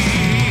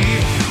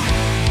flee.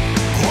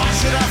 Why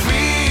should I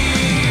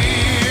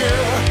fear?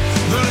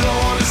 The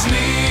Lord is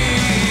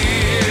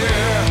near.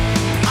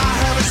 I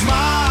have His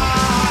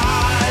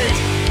might,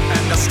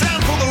 and I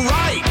stand for the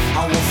right.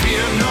 I will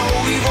fear no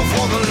evil,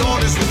 for the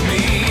Lord is with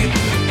me.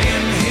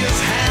 In His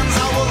hands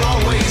I will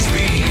always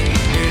be.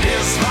 It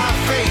is my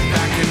faith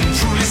I can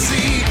truly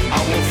see. I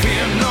will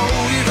fear no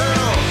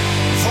evil,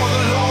 for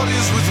the Lord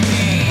is with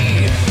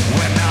me.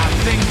 When I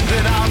think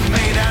that I've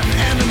made an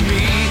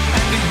enemy,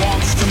 and he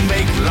wants to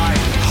make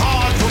life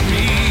hard for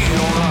me,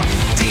 or a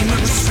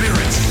demon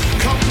spirit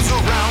comes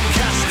around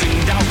casting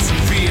doubts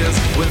and fears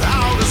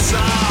without a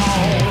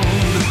sound,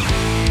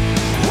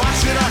 why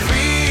should I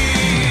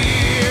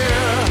fear?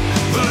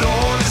 The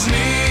Lord is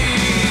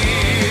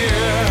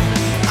near.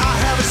 I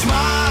have His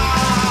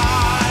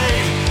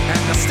might,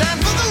 and I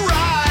stand for the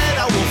right.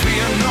 I will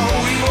fear no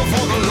evil,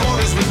 for the Lord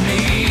is with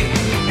me.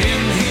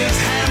 In His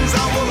hands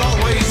I will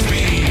always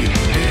be.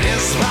 It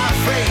is by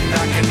faith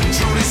I can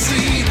truly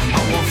see.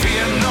 I will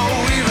fear no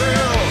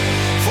evil,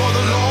 for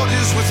the Lord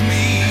is with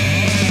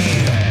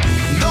me.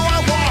 Though I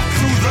walk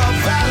through the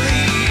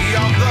valley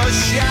of the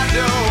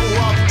shadow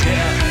of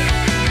death,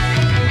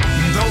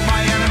 though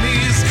my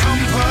enemies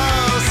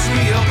compass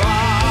me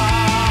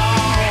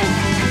about,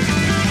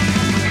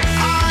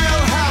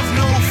 I'll have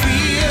no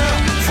fear,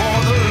 for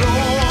the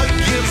Lord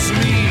gives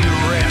me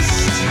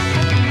rest.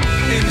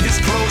 In His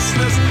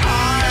closeness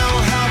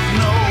I'll have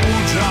no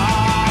doubt.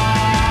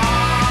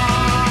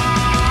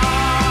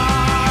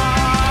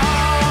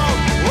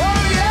 Oh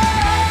yeah!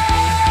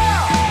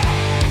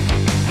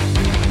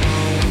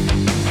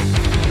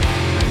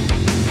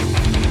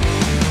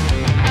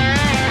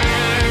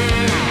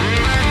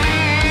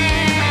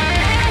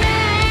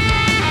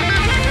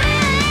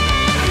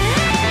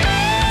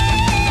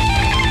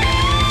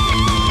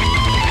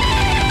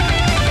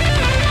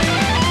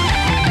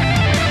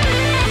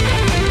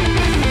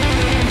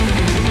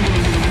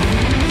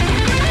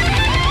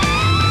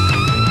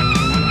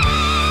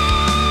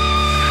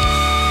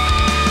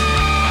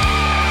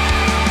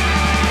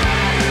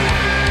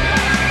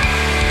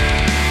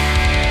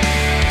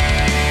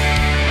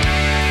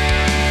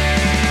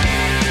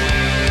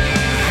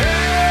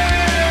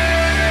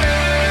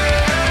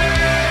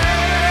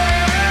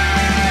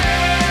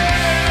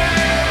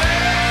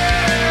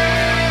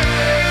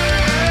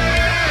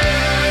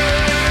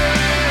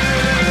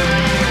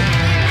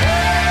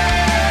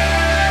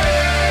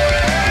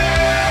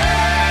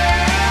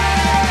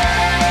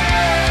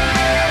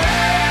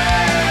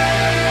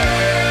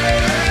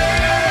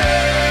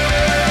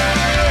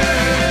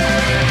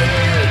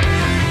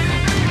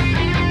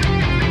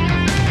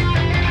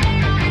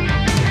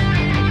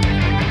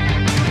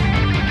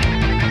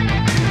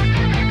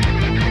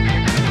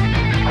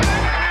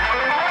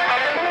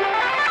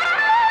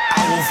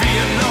 I will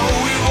fear no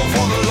evil,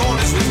 for the Lord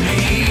is with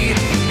me.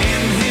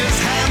 In His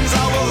hands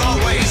I will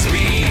always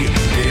be.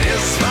 It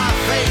is my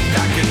faith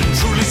I can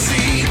truly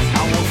see.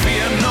 I will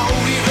fear no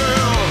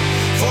evil,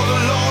 for the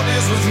Lord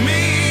is with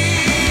me.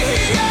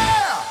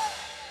 Yeah!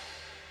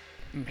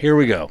 Here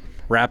we go.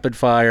 Rapid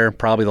fire,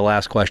 probably the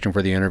last question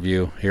for the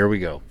interview. Here we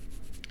go.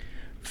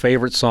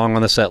 Favorite song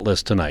on the set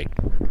list tonight?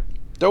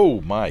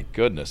 Oh my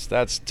goodness,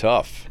 that's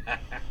tough.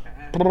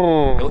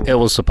 It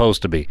was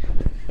supposed to be.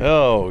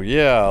 Oh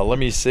yeah, let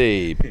me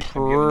see.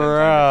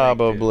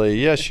 Probably.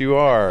 Yes, you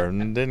are.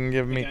 Didn't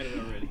give me.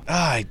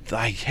 I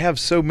have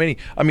so many.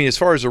 I mean, as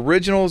far as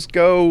originals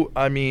go,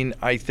 I mean,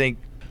 I think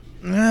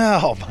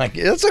Oh my!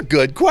 That's a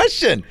good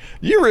question.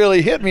 You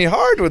really hit me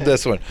hard with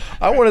this one.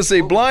 I want to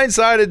say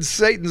Blindsided,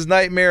 Satan's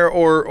Nightmare,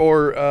 or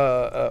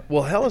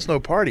well, Hell is No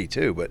Party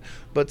too.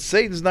 But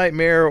Satan's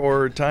Nightmare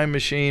or Time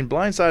Machine.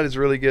 Blindsided is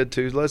really good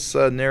too. Let's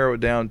narrow it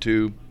down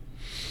to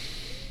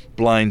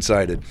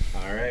Blindsided.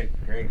 All right,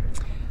 great.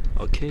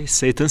 Okay,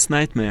 Satan's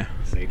Nightmare.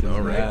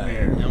 All right.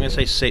 I'm going to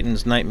say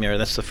Satan's Nightmare.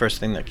 That's the first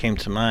thing that came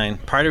to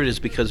mind. Part of it is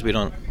because we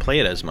don't play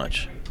it as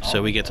much,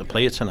 so we get to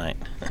play it tonight.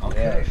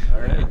 Okay,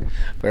 all right.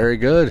 Very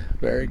good,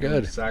 very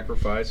good.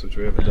 Sacrifice, which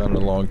we haven't done in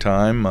a long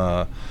time.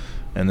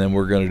 And then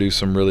we're going to do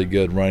some really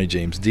good Ronnie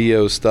James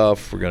Dio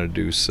stuff. We're going to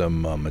do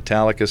some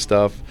Metallica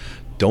stuff.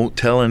 Don't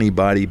tell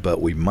anybody,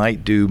 but we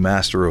might do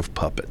Master of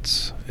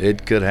Puppets.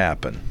 It could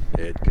happen.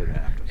 It could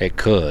happen. It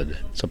could.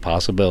 It's a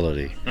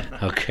possibility.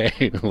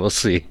 Okay, we'll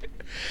see.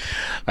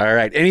 All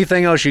right.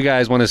 Anything else you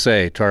guys want to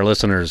say to our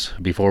listeners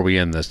before we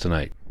end this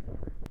tonight?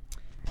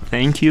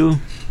 Thank you.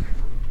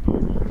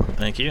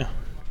 Thank you.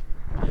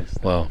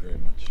 Well,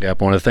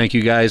 yep, I want to thank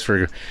you guys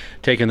for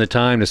taking the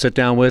time to sit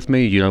down with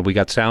me. You know, we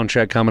got sound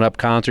check coming up,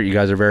 concert. You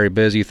guys are very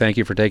busy. Thank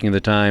you for taking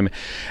the time.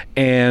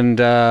 And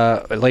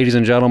ladies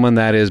and gentlemen,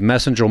 that is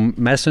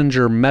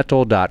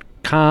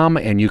messengermetal.com,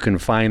 and you can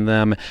find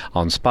them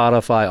on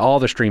Spotify, all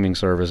the streaming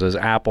services,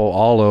 Apple,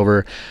 all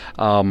over.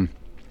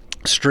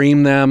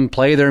 Stream them,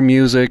 play their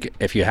music.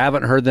 If you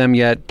haven't heard them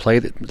yet,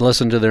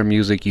 listen to their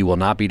music. You will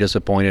not be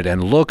disappointed.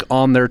 And look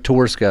on their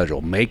tour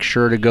schedule. Make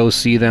sure to go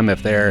see them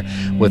if they're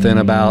within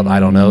about,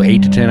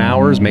 8 to 10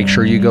 hours. Make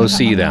sure you go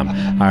see them.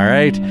 All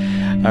right?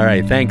 All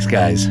right. Thanks,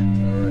 guys.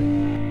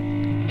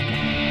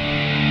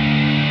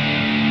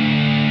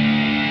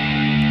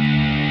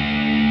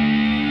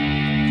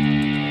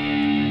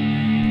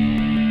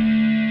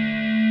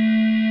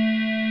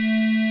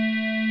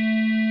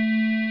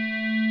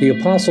 The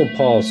Apostle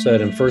Paul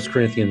said in 1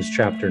 Corinthians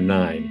chapter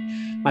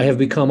 9, I have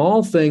become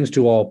all things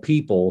to all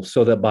people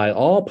so that by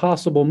all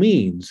possible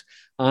means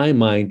I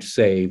might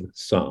save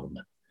some.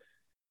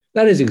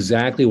 That is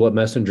exactly what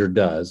Messenger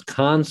does,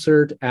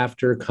 concert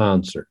after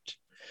concert.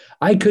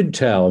 I could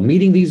tell,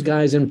 meeting these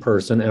guys in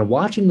person and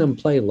watching them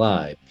play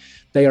live,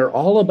 they are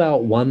all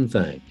about one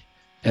thing,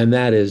 and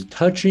that is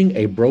touching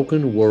a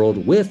broken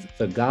world with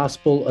the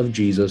gospel of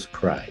Jesus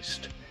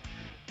Christ.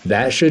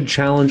 That should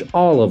challenge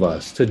all of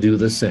us to do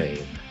the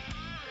same.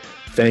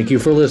 Thank you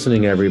for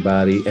listening,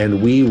 everybody,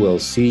 and we will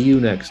see you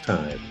next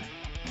time.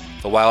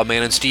 The Wild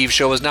Man and Steve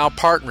Show is now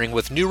partnering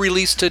with New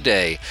Release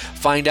Today.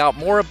 Find out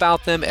more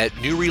about them at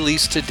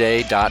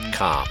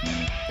newreleasetoday.com.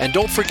 And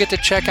don't forget to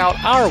check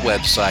out our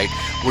website,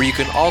 where you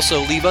can also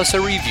leave us a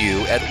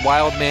review at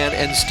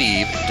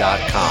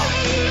wildmanandsteve.com.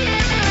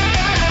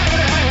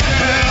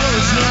 Hell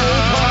is no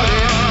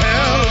party,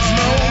 hell is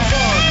no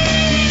fun.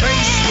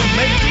 Thanks for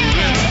making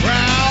me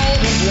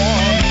proud of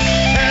one.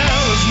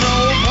 Hell is no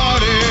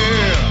party.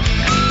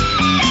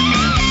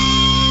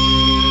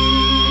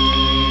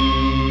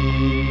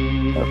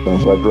 That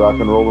sounds like rock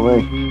and roll to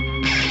me.